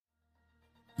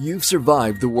You've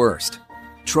survived the worst: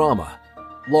 trauma,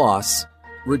 loss,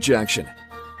 rejection.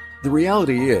 The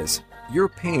reality is, your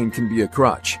pain can be a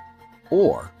crutch,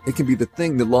 or it can be the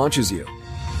thing that launches you.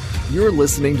 You're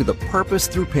listening to the Purpose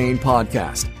Through Pain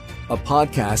podcast, a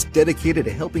podcast dedicated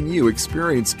to helping you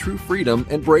experience true freedom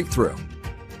and breakthrough.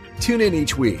 Tune in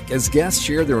each week as guests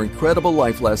share their incredible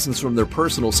life lessons from their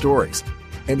personal stories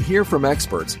and hear from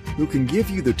experts who can give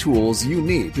you the tools you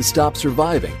need to stop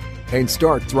surviving and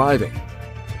start thriving.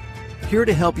 Here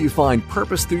to help you find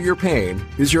purpose through your pain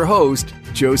is your host,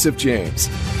 Joseph James.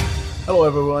 Hello,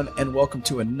 everyone, and welcome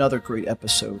to another great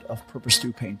episode of Purpose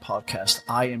Through Pain podcast.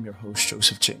 I am your host,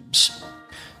 Joseph James.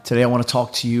 Today, I want to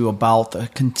talk to you about the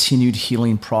continued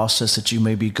healing process that you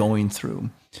may be going through.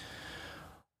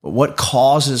 But what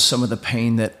causes some of the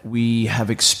pain that we have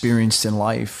experienced in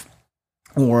life?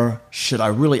 Or should I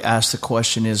really ask the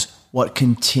question is, what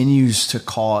continues to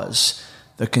cause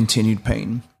the continued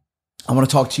pain? I want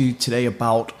to talk to you today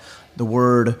about the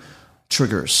word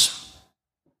triggers.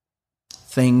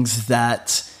 Things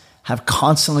that have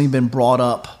constantly been brought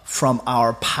up from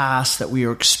our past that we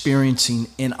are experiencing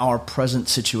in our present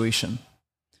situation.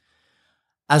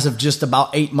 As of just about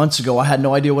 8 months ago, I had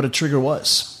no idea what a trigger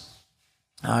was.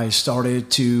 I started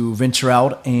to venture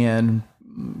out and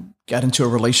got into a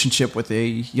relationship with a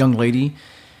young lady,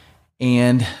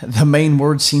 and the main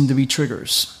word seemed to be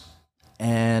triggers.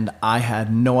 And I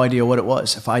had no idea what it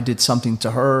was. If I did something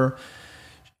to her,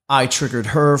 I triggered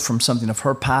her from something of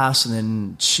her past, and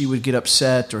then she would get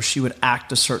upset or she would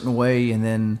act a certain way, and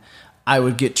then I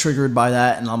would get triggered by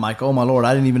that, and I'm like, oh my Lord,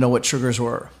 I didn't even know what triggers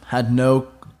were. Had no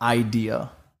idea.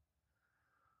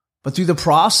 But through the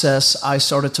process, I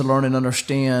started to learn and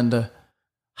understand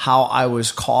how I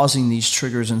was causing these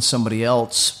triggers in somebody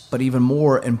else, but even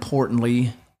more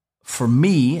importantly, for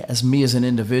me as an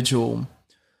individual,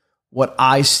 what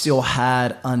I still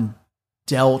had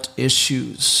undealt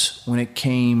issues when it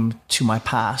came to my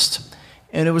past.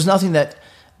 And it was nothing that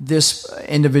this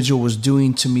individual was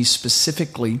doing to me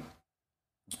specifically,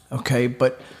 okay?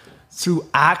 But through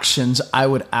actions, I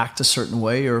would act a certain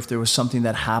way, or if there was something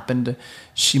that happened,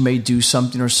 she may do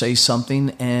something or say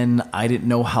something, and I didn't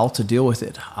know how to deal with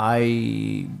it.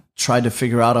 I tried to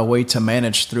figure out a way to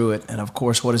manage through it. And of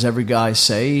course, what does every guy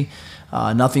say?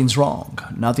 Nothing's wrong.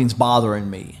 Nothing's bothering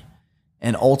me.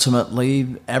 And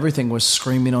ultimately, everything was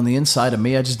screaming on the inside of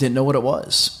me. I just didn't know what it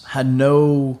was. Had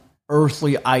no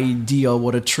earthly idea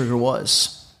what a trigger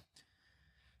was.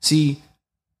 See,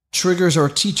 triggers are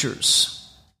teachers.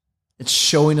 It's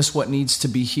showing us what needs to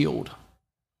be healed.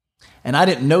 And I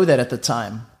didn't know that at the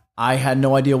time. I had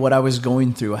no idea what I was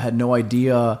going through. I had no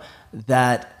idea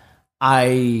that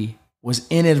I was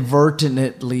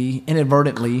inadvertently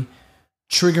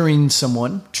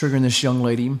triggering this young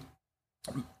lady,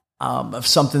 of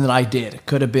something that I did.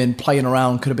 Could have been playing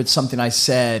around, could have been something I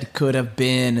said, could have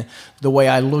been the way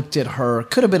I looked at her,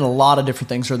 could have been a lot of different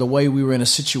things, or the way we were in a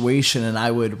situation and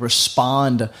I would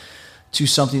respond to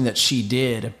something that she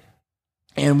did,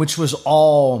 and which was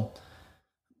all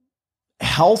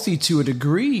healthy to a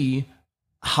degree.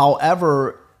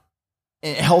 However,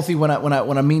 healthy when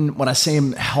I say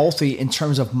I'm healthy in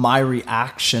terms of my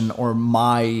reaction or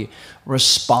my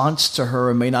response to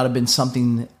her, it may not have been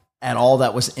something at all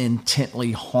that was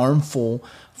intently harmful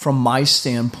from my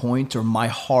standpoint or my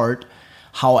heart.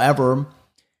 However,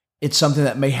 it's something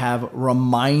that may have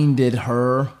reminded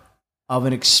her of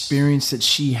an experience that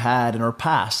she had in her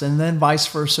past, and then vice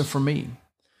versa for me.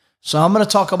 So I'm going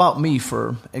to talk about me,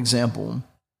 for example.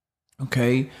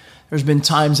 Okay, there's been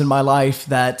times in my life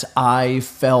that I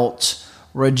felt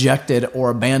rejected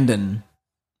or abandoned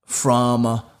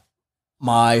from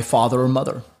my father or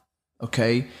mother.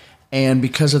 Okay. And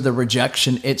because of the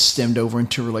rejection, it stemmed over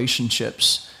into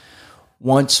relationships.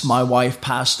 Once my wife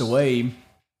passed away,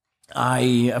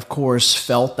 I, of course,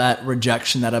 felt that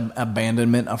rejection, that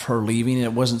abandonment of her leaving. And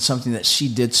it wasn't something that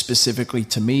she did specifically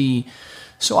to me.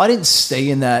 So I didn't stay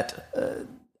in that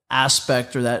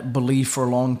aspect or that belief for a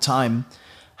long time.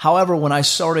 However, when I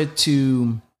started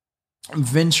to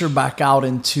venture back out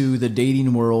into the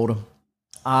dating world,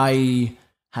 I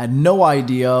had no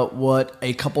idea what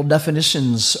a couple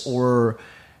definitions or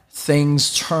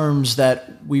terms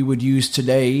that we would use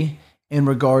today in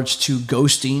regards to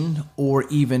ghosting or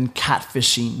even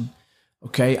catfishing.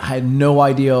 Okay, I had no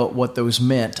idea what those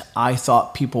meant. I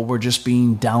thought people were just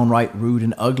being downright rude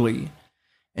and ugly.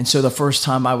 And so the first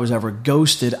time I was ever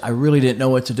ghosted, I really didn't know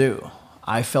what to do.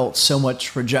 I felt so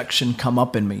much rejection come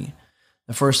up in me.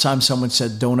 The first time someone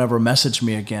said, "Don't ever message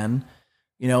me again,"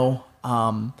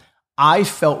 I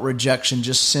felt rejection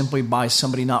just simply by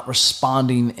somebody not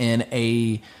responding in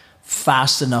a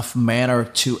fast enough manner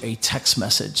to a text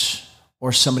message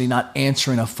or somebody not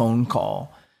answering a phone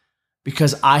call,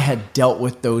 because I had dealt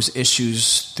with those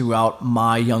issues throughout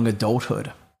my young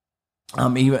adulthood.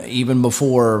 Even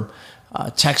before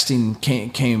texting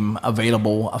came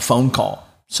available, a phone call,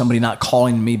 somebody not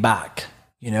calling me back,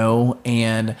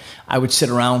 and I would sit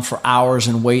around for hours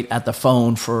and wait at the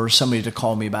phone for somebody to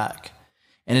call me back,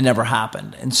 and it never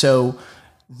happened. And so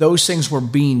those things were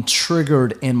being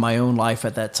triggered in my own life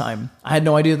at that time. I had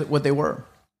no idea what they were.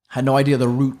 I had no idea the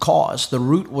root cause. The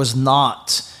root was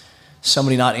not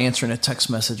somebody not answering a text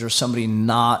message or somebody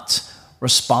not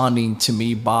responding to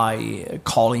me by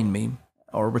calling me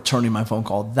or returning my phone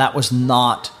call. That was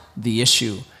not the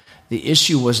issue. The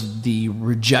issue was the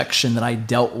rejection that I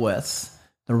dealt with.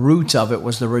 The root of it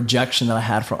was the rejection that I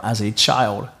had as a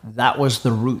child. That was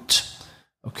the root,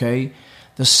 okay?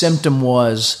 The symptom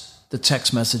was the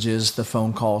text messages, the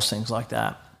phone calls, things like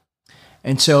that.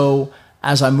 And so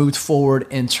as I moved forward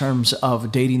in terms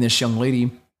of dating this young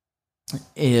lady,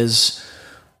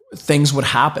 things would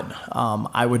happen.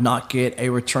 I would not get a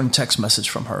return text message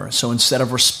from her. So instead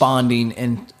of responding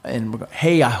and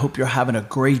hey, I hope you're having a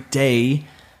great day,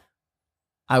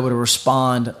 I would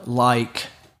respond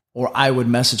or I would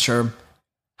message her,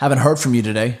 haven't heard from you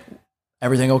today.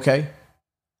 Everything okay?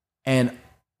 And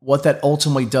what that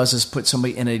ultimately does is put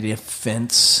somebody in a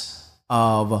defense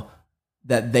of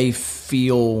that they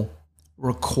feel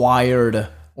required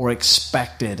or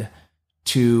expected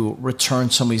to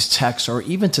return somebody's text or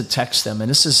even to text them. And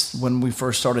this is when we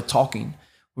first started talking.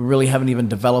 We really haven't even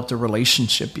developed a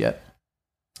relationship yet.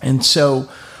 And so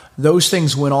those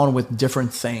things went on with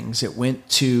different things. It went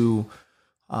to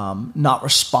not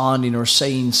responding or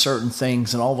saying certain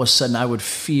things, and all of a sudden I would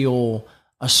feel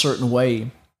a certain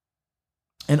way.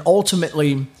 And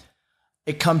ultimately,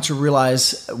 it come to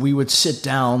realize we would sit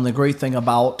down. The great thing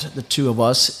about the two of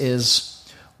us is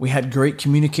we had great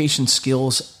communication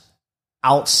skills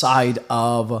outside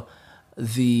of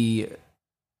the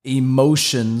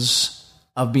emotions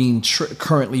of being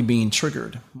currently being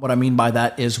triggered. What I mean by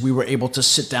that is we were able to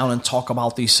sit down and talk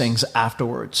about these things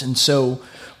afterwards. And so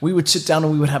we would sit down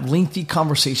and we would have lengthy,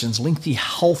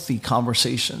 healthy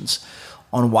conversations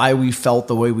on why we felt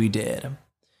the way we did.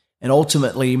 And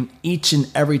ultimately, each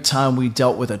and every time we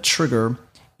dealt with a trigger,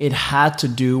 it had to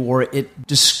do, or it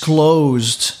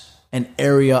disclosed an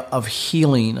area of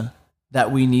healing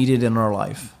that we needed in our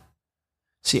life.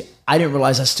 See, I didn't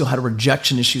realize I still had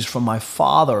rejection issues from my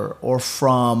father or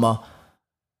from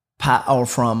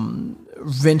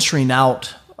venturing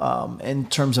out in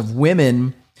terms of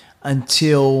women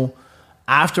until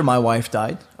after my wife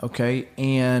died, okay?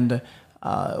 And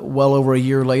well over a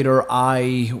year later,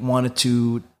 I wanted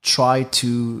to try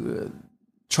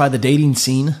the dating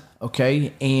scene,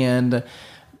 okay? And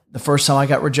the first time I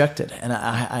got rejected, and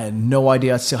I had no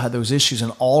idea I still had those issues,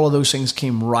 and all of those things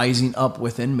came rising up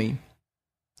within me.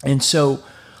 And so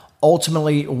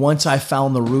ultimately, once I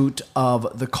found the root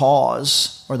of the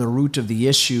cause or the root of the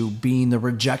issue being the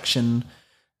rejection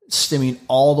stemming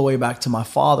all the way back to my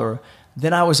father,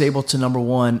 then I was able to, number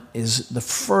one, is the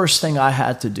first thing I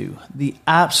had to do. The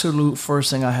absolute first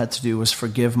thing I had to do was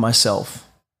forgive myself.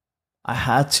 I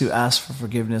had to ask for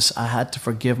forgiveness. I had to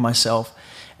forgive myself.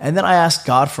 And then I asked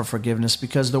God for forgiveness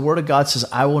because the Word of God says,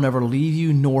 I will never leave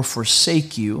you nor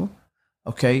forsake you.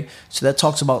 Okay, so that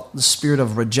talks about the spirit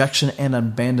of rejection and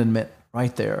abandonment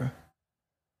right there.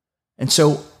 And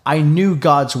so I knew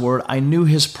God's word. I knew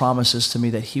his promises to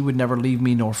me that he would never leave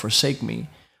me nor forsake me.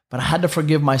 But I had to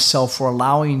forgive myself for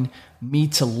allowing me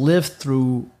to live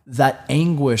through that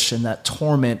anguish and that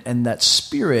torment and that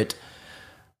spirit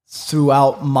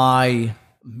throughout my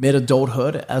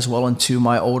mid-adulthood as well into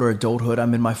my older adulthood.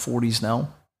 I'm in my 40s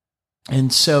now.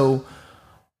 And so,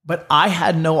 but I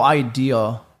had no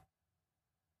idea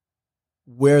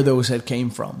where those had came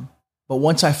from. But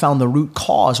once I found the root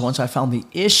cause, once I found the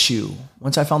issue,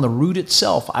 once I found the root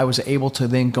itself, I was able to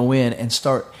then go in and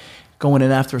start going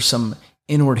in after some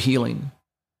inward healing.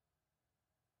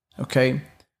 Okay?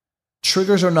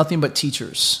 Triggers are nothing but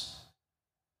teachers.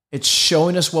 It's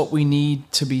showing us what we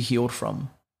need to be healed from.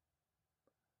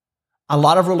 A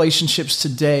lot of relationships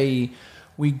today,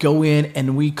 we go in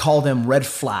and we call them red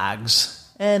flags.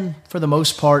 And for the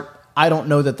most part, I don't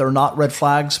know that they're not red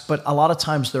flags, but a lot of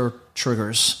times they're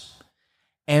triggers.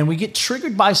 And we get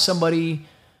triggered by somebody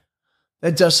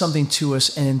that does something to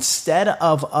us. And instead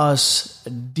of us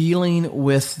dealing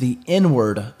with the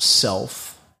inward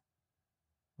self,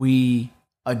 we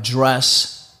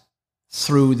address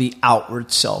through the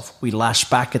outward self. We lash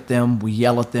back at them. We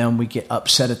yell at them. We get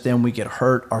upset at them. We get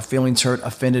hurt. Our feelings hurt,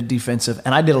 offended, defensive.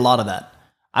 And I did a lot of that.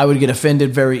 I would get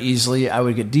offended very easily. I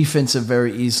would get defensive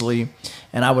very easily,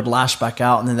 and I would lash back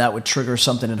out, and then that would trigger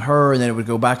something in her, and then it would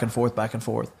go back and forth, back and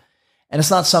forth. And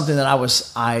it's not something that I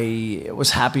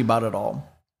was happy about at all.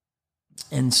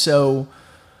 And so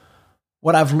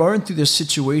what I've learned through this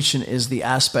situation is the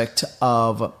aspect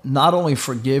of not only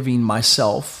forgiving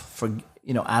myself, for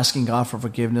asking God for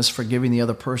forgiveness, forgiving the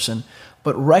other person,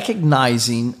 but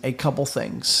recognizing a couple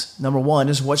things. Number one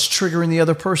is what's triggering the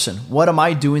other person. What am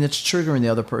I doing that's triggering the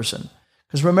other person?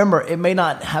 Because remember, it may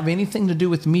not have anything to do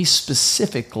with me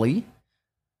specifically,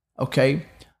 okay?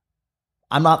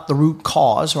 I'm not the root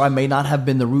cause, or I may not have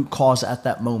been the root cause at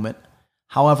that moment.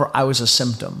 However, I was a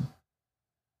symptom.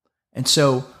 And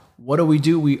so what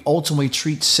do? We ultimately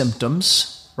treat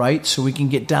symptoms, right? So we can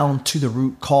get down to the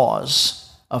root cause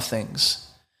of things.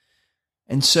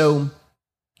 And so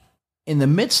in the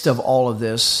midst of all of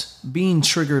this, being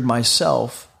triggered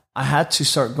myself, I had to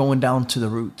start going down to the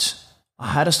root. I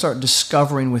had to start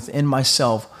discovering within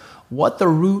myself what the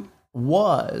root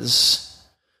was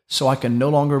so I can no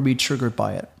longer be triggered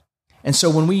by it. And so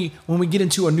when we get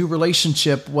into a new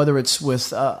relationship, whether it's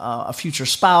with a future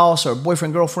spouse or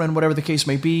boyfriend, girlfriend, whatever the case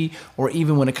may be, or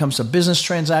even when it comes to business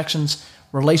transactions,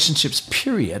 relationships,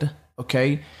 period,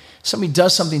 okay? Somebody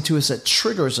does something to us that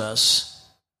triggers us.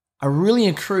 I really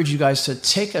encourage you guys to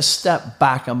take a step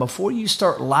back, and before you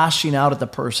start lashing out at the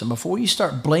person, before you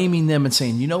start blaming them and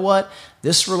saying, you know what,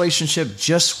 this relationship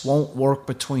just won't work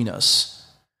between us,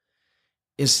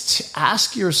 is to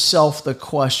ask yourself the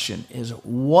question, is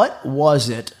what was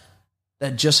it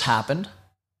that just happened?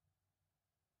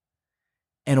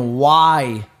 And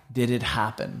why did it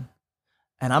happen?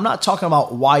 And I'm not talking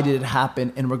about why did it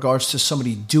happen in regards to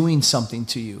somebody doing something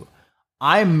to you.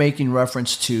 I'm making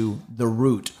reference to the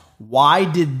root. Why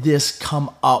did this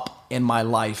come up in my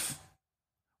life?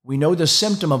 We know the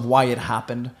symptom of why it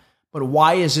happened, but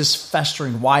why is this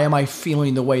festering? Why am I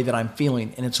feeling the way that I'm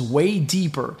feeling? And it's way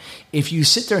deeper. If you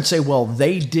sit there and say, well,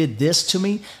 they did this to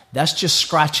me, that's just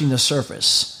scratching the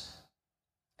surface.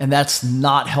 And that's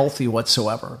not healthy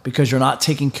whatsoever because you're not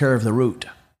taking care of the root.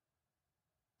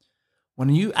 When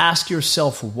you ask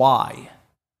yourself why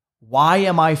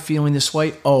am I feeling this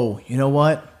way? Oh, you know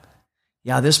what?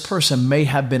 Yeah, this person may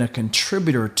have been a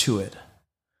contributor to it,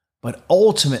 but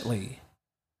ultimately,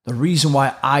 the reason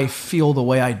why I feel the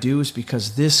way I do is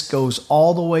because this goes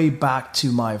all the way back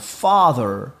to my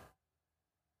father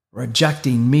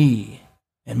rejecting me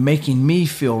and making me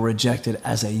feel rejected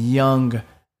as a young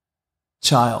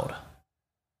child.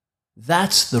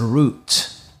 That's the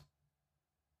root.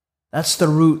 That's the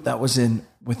root that was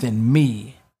within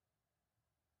me.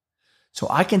 So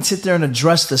I can sit there and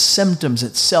address the symptoms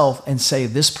itself and say,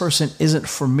 this person isn't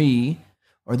for me,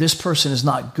 or this person is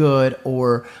not good,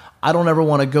 or I don't ever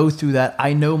want to go through that.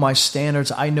 I know my standards.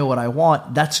 I know what I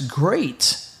want. That's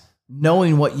great,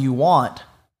 knowing what you want.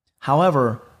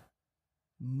 However,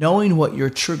 knowing what your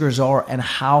triggers are and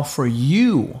how for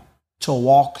you to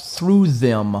walk through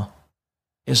them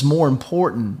is more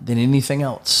important than anything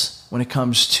else when it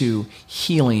comes to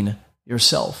healing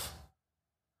yourself.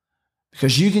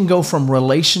 Because you can go from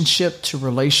relationship to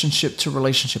relationship to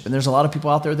relationship. And there's a lot of people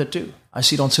out there that do. I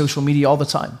see it on social media all the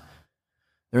time.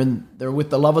 They're with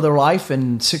the love of their life,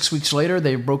 and 6 weeks later,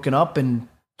 they've broken up, and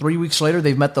 3 weeks later,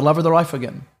 they've met the love of their life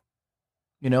again.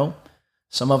 You know,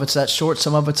 some of it's that short,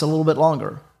 some of it's a little bit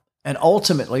longer. And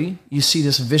ultimately, you see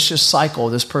this vicious cycle,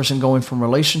 this person going from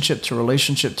relationship to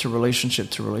relationship to relationship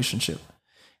to relationship.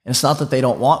 And it's not that they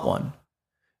don't want one.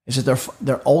 It's that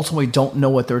they ultimately don't know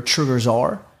what their triggers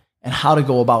are and how to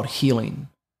go about healing.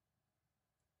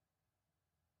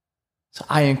 So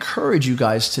I encourage you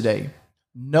guys today,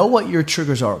 know what your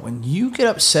triggers are. When you get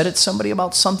upset at somebody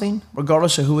about something,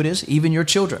 regardless of who it is, even your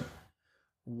children,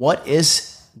 what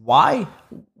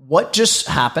just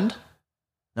happened?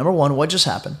 Number one, what just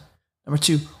happened? Number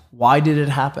two, why did it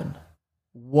happen?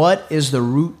 What is the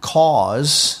root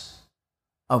cause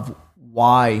of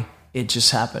why it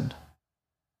just happened?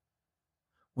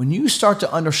 When you start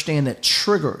to understand that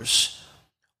triggers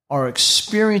are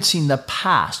experiencing the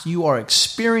past, you are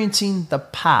experiencing the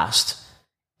past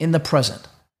in the present.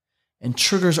 And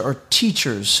triggers are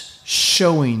teachers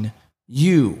showing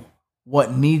you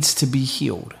what needs to be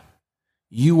healed.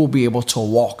 You will be able to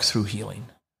walk through healing.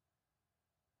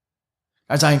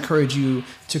 Guys, I encourage you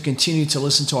to continue to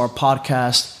listen to our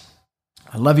podcast.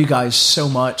 I love you guys so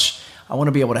much. I want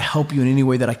to be able to help you in any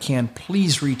way that I can.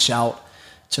 Please reach out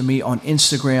to me on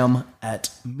Instagram at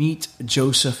Meet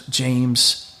Joseph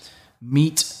James.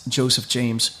 Meet Joseph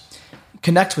James.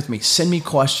 Connect with me. Send me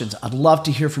questions. I'd love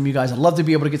to hear from you guys. I'd love to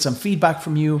be able to get some feedback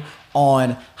from you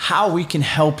on how we can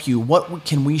help you, what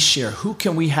can we share, who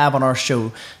can we have on our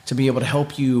show to be able to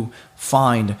help you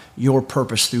find your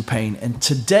purpose through pain. And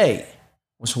today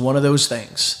was one of those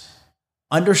things.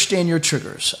 Understand your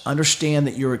triggers. Understand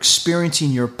that you're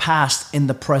experiencing your past in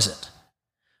the present.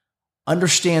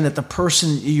 Understand that the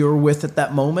person you're with at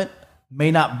that moment may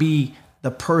not be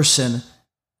the person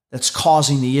that's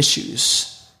causing the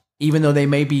issues, even though they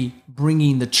may be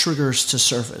bringing the triggers to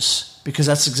surface, because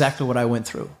that's exactly what I went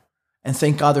through. And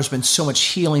thank God there's been so much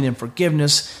healing and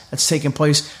forgiveness that's taken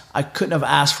place. I couldn't have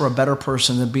asked for a better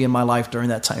person to be in my life during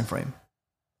that time frame.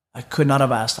 I could not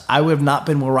have asked. I would have not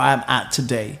been where I am at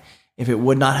today if it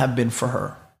would not have been for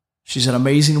her. She's an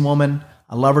amazing woman.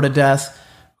 I love her to death.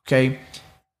 Okay.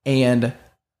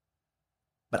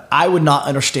 But I would not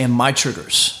understand my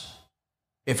triggers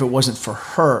if it wasn't for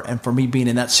her and for me being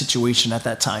in that situation at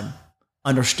that time,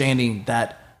 understanding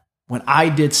that when I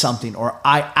did something or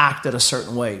I acted a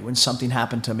certain way, when something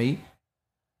happened to me,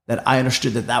 that I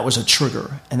understood that that was a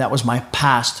trigger and that was my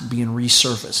past being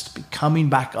resurfaced, coming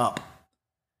back up.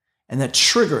 And that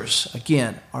triggers,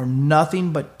 again, are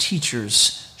nothing but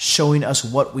teachers showing us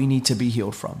what we need to be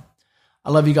healed from.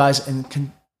 I love you guys,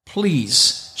 and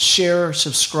please share,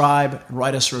 subscribe, and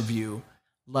write us a review.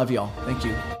 Love y'all. Thank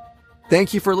you.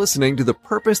 Thank you for listening to the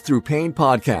Purpose Through Pain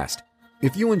podcast.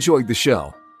 If you enjoyed the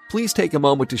show, please take a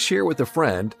moment to share with a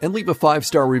friend and leave a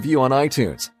 5-star review on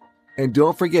iTunes. And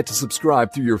don't forget to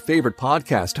subscribe through your favorite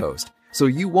podcast host so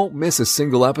you won't miss a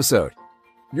single episode.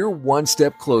 You're one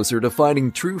step closer to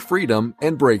finding true freedom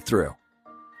and breakthrough.